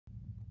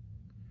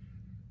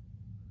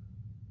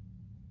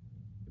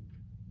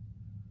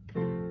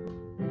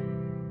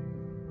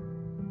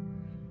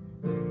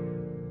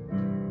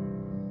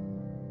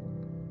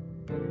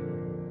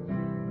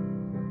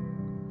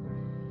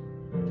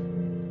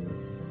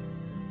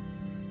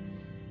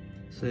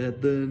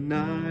Said the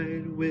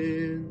night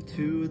wind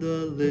to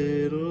the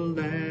little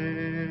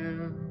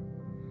lamb,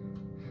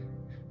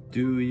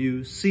 do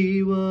you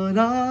see what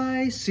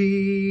I see?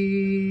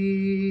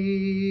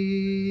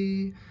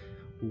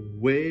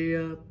 Way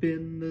up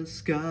in the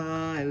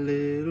sky,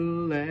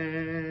 little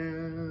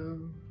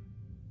lamb,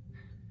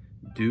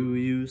 do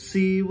you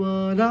see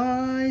what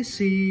I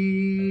see?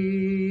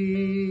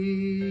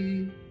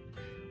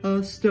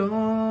 A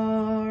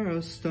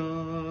star,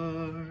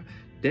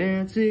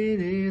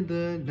 dancing in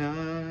the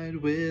night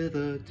with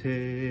a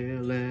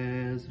tail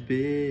as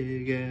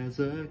big as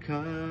a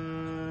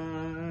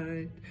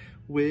kite,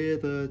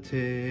 with a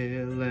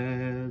tail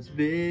as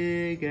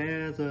big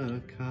as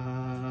a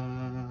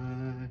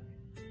kite.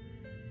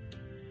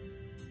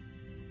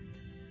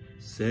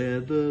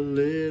 Said the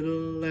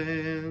little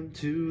lamb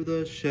to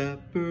the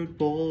shepherd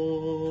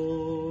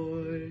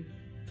boy,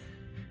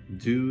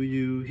 do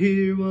you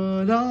hear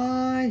what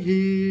I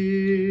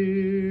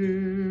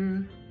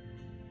hear?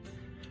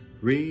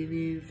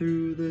 Ringing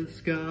through the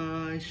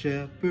sky,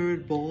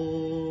 shepherd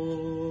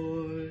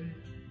boy,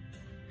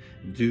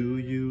 do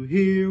you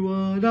hear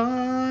what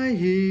I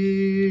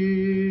hear?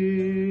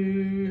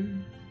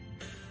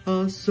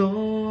 A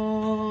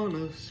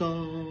song,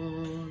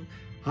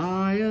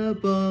 high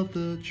above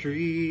the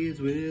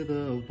trees, with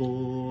a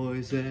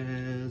voice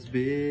as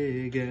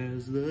big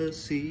as the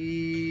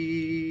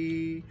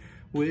sea,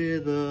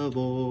 with a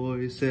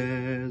voice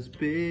as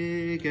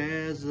big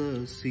as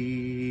the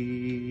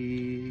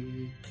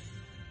sea.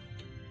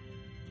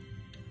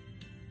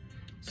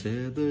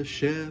 Said the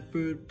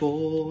shepherd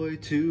boy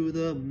to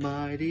the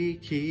mighty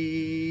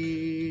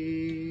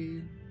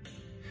king,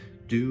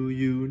 do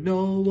you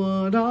know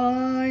what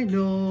I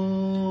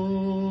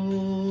know?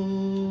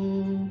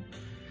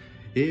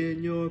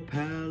 In your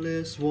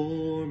palace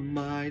warm,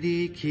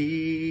 mighty king,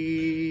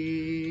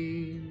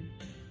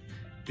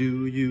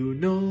 do you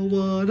know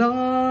what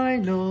I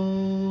know?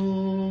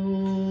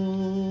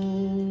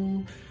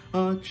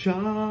 A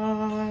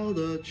child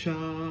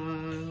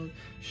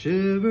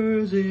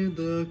shivers in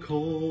the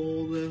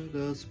cold, let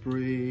us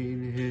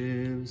bring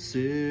him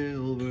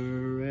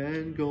silver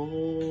and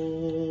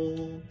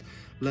gold.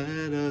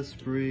 Let us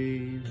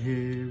bring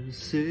him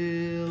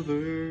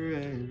silver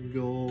and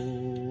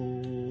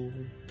gold.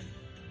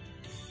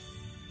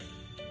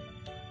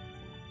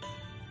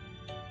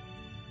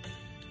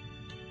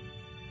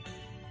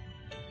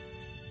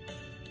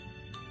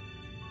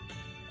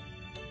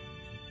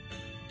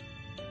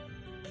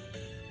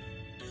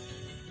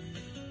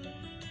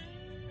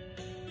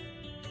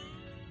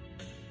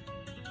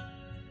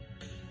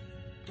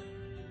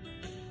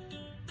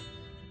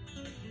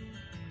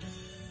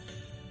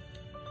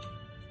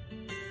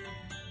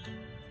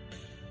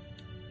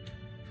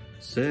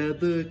 Said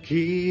the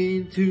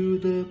king to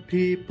the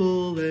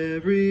people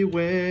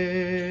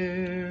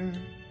everywhere,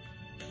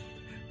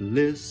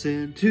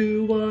 listen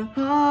to what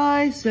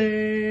I say.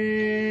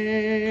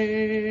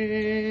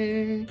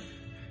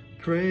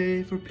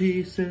 Pray for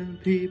peace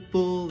and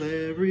people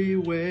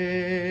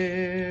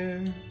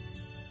everywhere.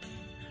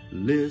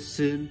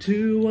 Listen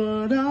to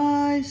what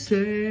I say.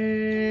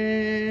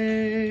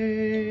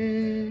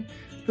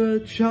 The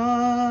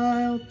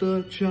child,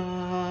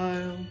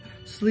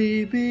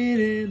 sleeping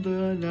in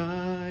the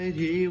night,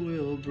 he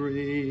will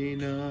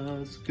bring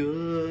us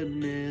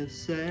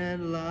goodness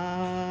and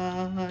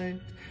light.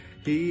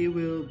 He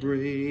will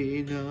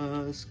bring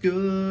us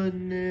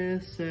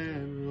goodness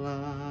and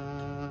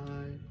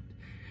light.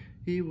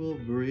 He will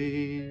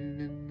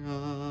bring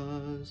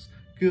us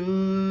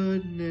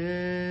goodness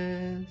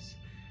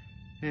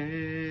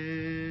and